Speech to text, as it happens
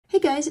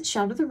guys, it's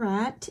Shadow the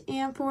Rat,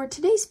 and for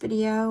today's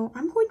video,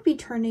 I'm going to be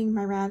turning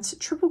my rat's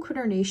triple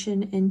critter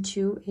nation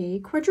into a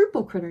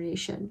quadruple critter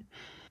nation.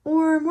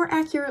 Or more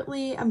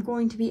accurately, I'm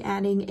going to be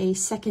adding a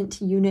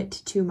second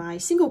unit to my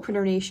single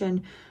critter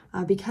nation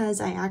because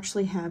I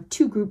actually have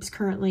two groups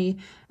currently,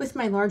 with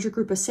my larger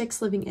group of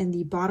 6 living in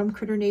the bottom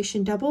critter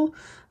nation double,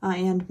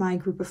 and my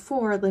group of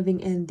 4 living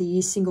in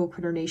the single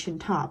critter nation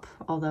top,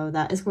 although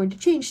that is going to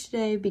change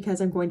today because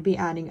I'm going to be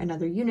adding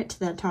another unit to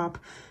that top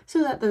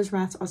so that those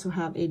rats also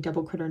have a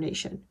double critter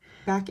nation.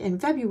 Back in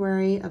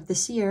February of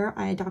this year,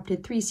 I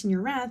adopted 3 senior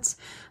rats,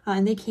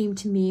 and they came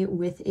to me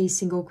with a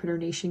single critter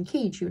nation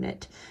cage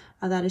unit.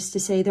 That is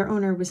to say, their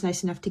owner was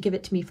nice enough to give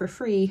it to me for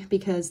free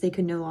because they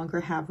could no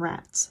longer have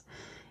rats.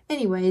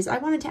 Anyways, I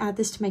wanted to add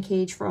this to my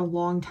cage for a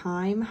long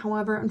time.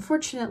 However,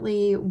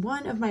 unfortunately,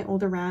 one of my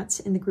older rats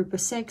in the group of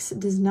 6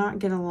 does not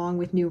get along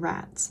with new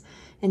rats.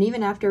 And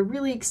even after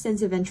really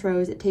extensive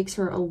intros, it takes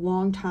her a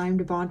long time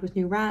to bond with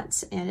new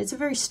rats, and it's a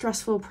very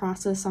stressful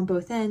process on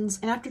both ends.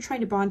 And after trying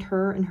to bond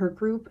her and her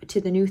group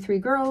to the new 3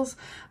 girls,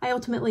 I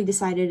ultimately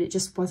decided it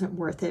just wasn't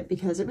worth it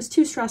because it was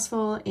too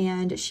stressful,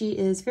 and she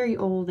is very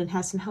old and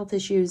has some health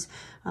issues,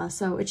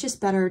 so it's just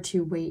better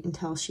to wait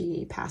until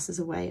she passes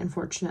away,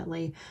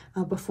 unfortunately,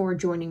 before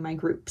joining my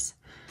groups.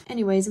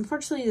 Anyways,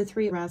 unfortunately, the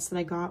 3 rats that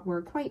I got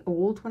were quite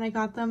old when I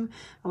got them,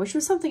 which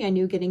was something I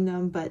knew getting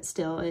them, but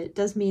still, it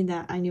does mean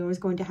that I knew I was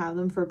going to have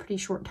them for a pretty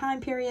short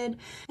time period,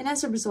 and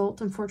as a result,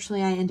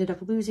 unfortunately, I ended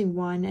up losing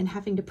one and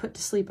having to put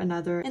to sleep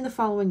another in the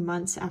following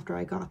months after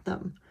I got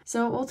them.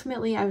 So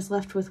ultimately, I was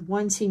left with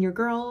 1 senior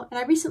girl, and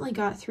I recently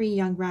got 3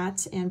 young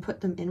rats and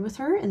put them in with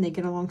her, and they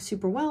get along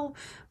super well.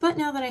 But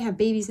now that I have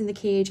babies in the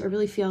cage, I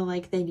really feel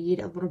like they need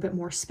a little bit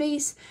more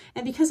space,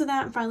 and because of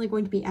that, I'm finally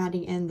going to be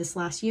adding in this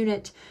last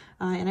unit.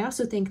 And I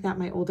also think that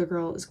my older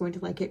girl is going to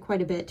like it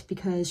quite a bit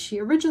because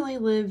she originally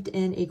lived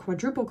in a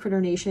quadruple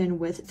critter nation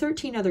with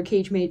 13 other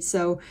cage mates,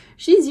 so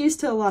she's used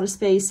to a lot of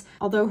space,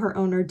 although her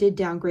owner did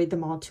downgrade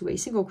them all to a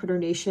single critter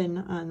nation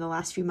in the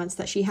last few months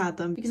that she had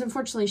them, because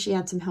unfortunately she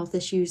had some health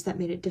issues that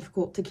made it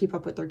difficult to keep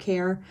up with their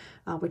care,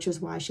 which is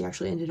why she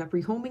actually ended up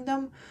rehoming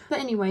them. But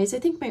anyways, I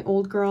think my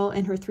old girl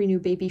and her 3 new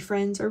baby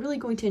friends are really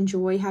going to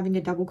enjoy having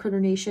a double critter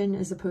nation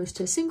as opposed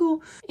to a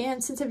single,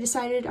 and since I've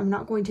decided I'm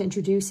not going to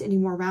introduce any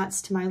more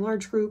rats to my large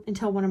group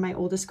until one of my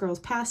oldest girls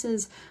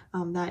passes.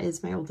 That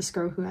is my oldest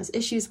girl who has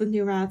issues with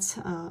new rats,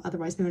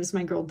 otherwise known as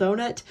my girl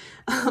Donut,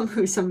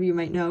 who some of you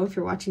might know if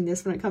you're watching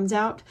this when it comes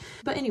out.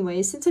 But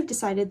anyways, since I've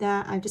decided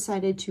that, I've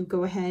decided to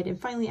go ahead and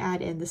finally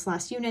add in this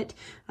last unit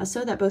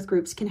so that both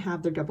groups can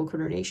have their double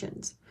critter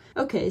nations.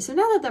 Okay, so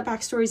now that that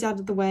backstory is out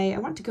of the way, I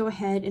want to go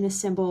ahead and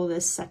assemble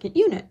this second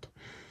unit.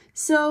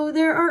 So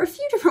there are a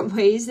few different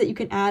ways that you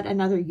can add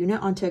another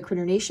unit onto a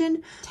critter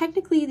nation.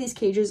 Technically, these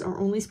cages are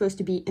only supposed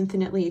to be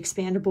infinitely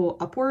expandable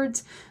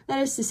upwards. That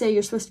is to say,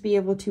 you're supposed to be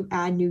able to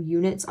add new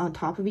units on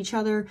top of each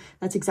other.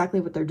 That's exactly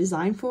what they're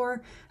designed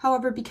for.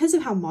 However, because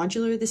of how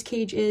modular this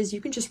cage is, you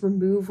can just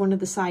remove one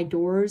of the side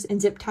doors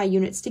and zip tie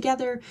units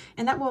together,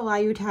 and that will allow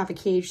you to have a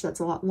cage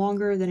that's a lot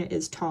longer than it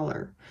is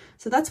taller.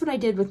 So that's what I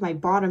did with my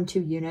bottom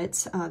 2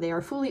 units. They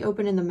are fully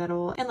open in the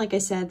middle, and like I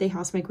said, they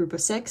house my group of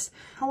 6.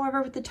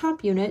 However, with the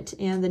top unit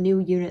and the new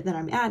unit that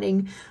I'm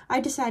adding, I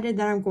decided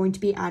that I'm going to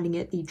be adding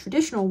it the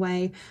traditional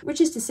way,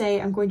 which is to say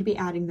I'm going to be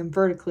adding them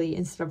vertically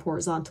instead of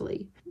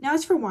horizontally. Now,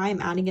 as for why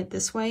I'm adding it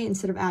this way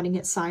instead of adding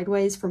it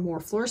sideways for more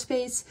floor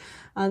space,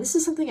 this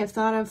is something I've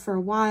thought of for a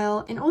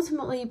while, and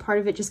ultimately part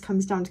of it just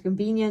comes down to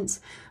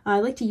convenience. I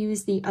like to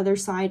use the other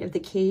side of the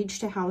cage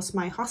to house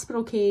my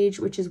hospital cage,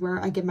 which is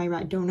where I give my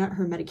rat Donut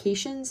her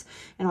medications,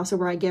 and also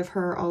where I give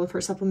her all of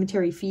her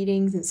supplementary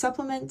feedings and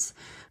supplements.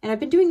 And I've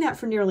been doing that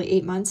for nearly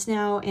 8 months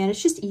now, and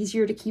it's just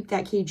easier to keep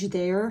that cage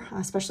there,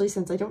 especially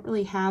since I don't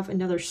really have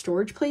another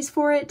storage place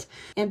for it.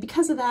 And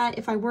because of that,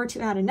 if I were to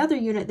add another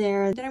unit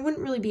there, then I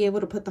wouldn't really be able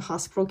to put the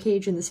hospital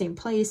cage in the same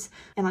place.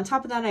 And on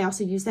top of that, I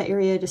also use that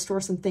area to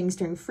store some things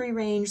during free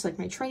range, like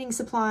my training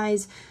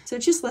supplies. So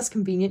it's just less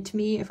convenient to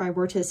me if I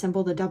were to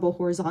assemble the double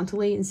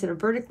horizontally instead of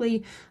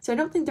vertically. So I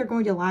don't think they're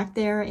going to lack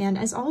there. And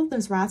as all of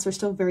those rats are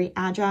still very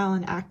agile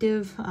and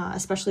active,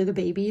 especially the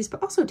babies,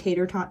 but also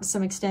Tater Tot to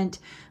some extent,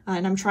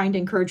 and I'm trying to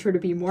encourage her to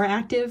be more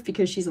active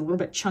because she's a little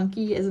bit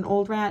chunky as an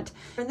old rat.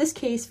 In this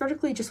case,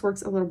 vertically just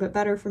works a little bit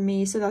better for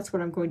me, so that's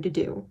what I'm going to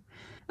do.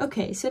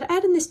 Okay, so to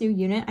add in this new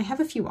unit, I have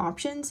a few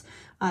options.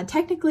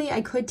 Technically,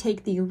 I could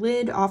take the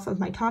lid off of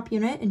my top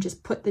unit and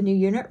just put the new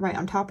unit right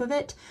on top of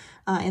it,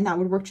 and that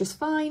would work just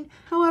fine.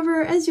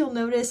 However, as you'll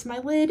notice, my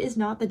lid is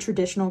not the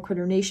traditional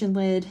Critter Nation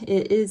lid.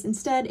 It is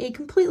instead a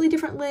completely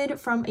different lid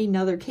from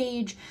another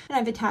cage, and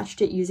I've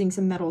attached it using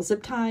some metal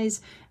zip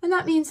ties. And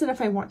that means that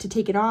if I want to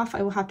take it off,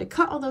 I will have to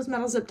cut all those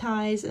metal zip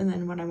ties, and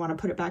then when I want to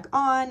put it back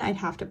on, I'd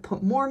have to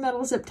put more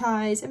metal zip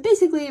ties, and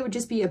basically it would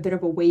just be a bit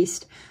of a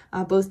waste,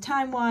 both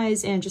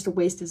time-wise and just a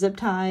waste of zip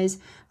ties.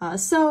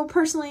 So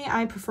personally,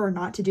 I prefer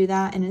not to do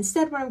that, and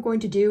instead what I'm going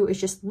to do is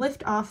just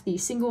lift off the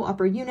single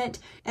upper unit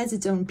as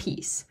its own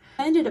piece.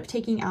 I ended up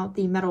taking out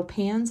the metal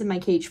pans in my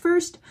cage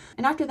first,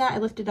 and after that I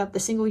lifted up the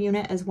single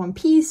unit as one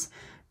piece,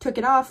 took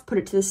it off, put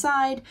it to the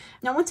side.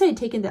 Now, once I had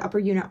taken the upper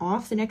unit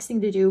off, the next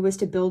thing to do was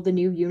to build the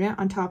new unit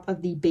on top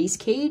of the base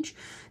cage.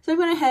 So I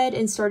went ahead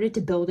and started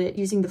to build it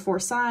using the 4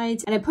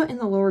 sides, and I put in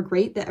the lower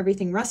grate that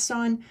everything rests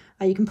on.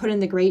 You can put in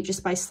the grate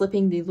just by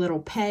slipping the little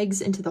pegs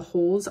into the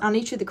holes on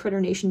each of the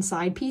Critter Nation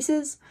side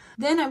pieces.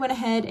 Then I went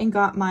ahead and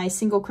got my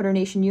single Critter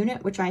Nation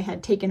unit, which I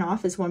had taken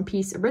off as one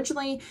piece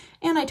originally,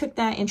 and I took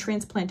that and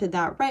transplanted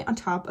that right on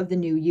top of the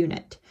new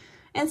unit.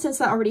 And since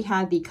that already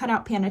had the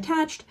cutout pan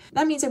attached,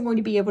 that means I'm going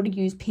to be able to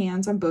use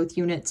pans on both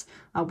units,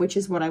 which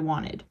is what I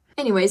wanted.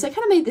 Anyways, I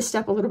kind of made this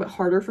step a little bit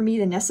harder for me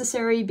than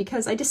necessary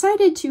because I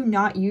decided to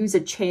not use a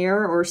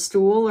chair or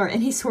stool or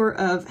any sort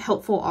of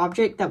helpful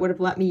object that would have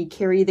let me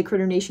carry the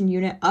Critter Nation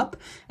unit up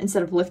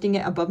instead of lifting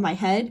it above my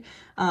head.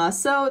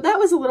 So that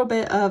was a little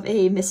bit of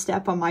a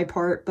misstep on my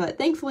part, but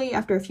thankfully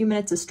after a few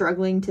minutes of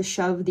struggling to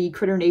shove the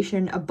Critter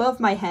Nation above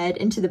my head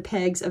into the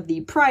pegs of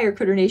the prior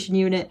Critter Nation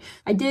unit,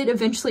 I did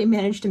eventually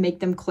manage to make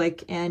them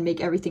click and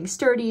make everything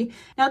sturdy.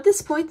 Now at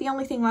this point, the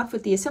only thing left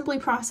with the assembly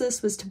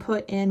process was to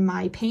put in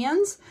my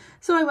pans.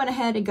 So I went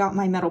ahead and got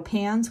my metal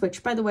pans,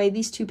 which, by the way,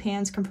 these 2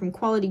 pans come from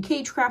Quality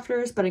Cage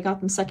Crafters, but I got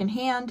them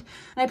secondhand.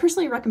 And I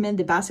personally recommend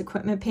the Bass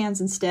Equipment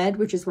pans instead,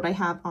 which is what I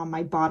have on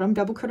my bottom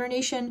double Critter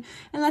Nation,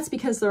 and that's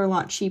because they're a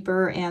lot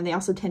cheaper and they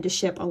also tend to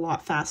ship a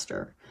lot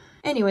faster.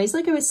 Anyways,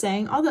 like I was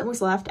saying, all that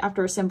was left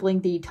after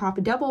assembling the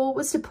top double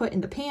was to put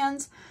in the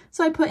pans.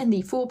 So I put in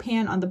the full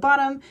pan on the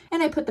bottom,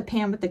 and I put the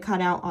pan with the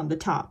cutout on the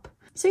top.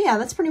 So yeah,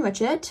 that's pretty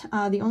much it.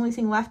 The only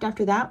thing left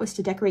after that was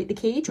to decorate the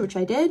cage, which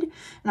I did, and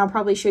I'll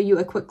probably show you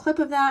a quick clip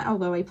of that,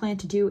 although I plan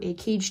to do a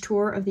cage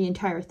tour of the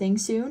entire thing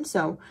soon,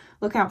 so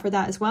look out for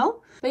that as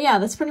well. But yeah,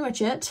 that's pretty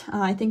much it.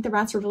 I think the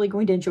rats are really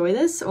going to enjoy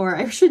this, or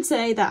I should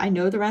say that I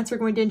know the rats are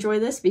going to enjoy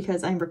this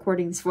because I'm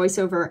recording this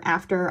voiceover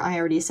after I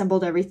already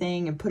assembled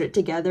everything and put it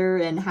together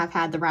and have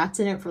had the rats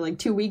in it for like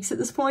 2 weeks at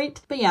this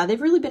point. But yeah,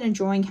 they've really been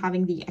enjoying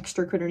having the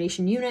extra Critter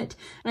Nation unit,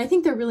 and I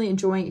think they're really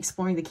enjoying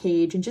exploring the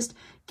cage and just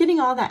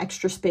getting all that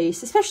extra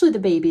space, especially the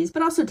babies,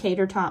 but also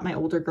Tater Tot, my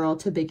older girl,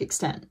 to a big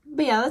extent.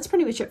 But yeah, that's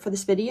pretty much it for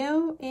this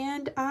video,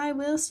 and I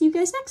will see you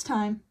guys next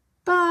time.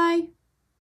 Bye!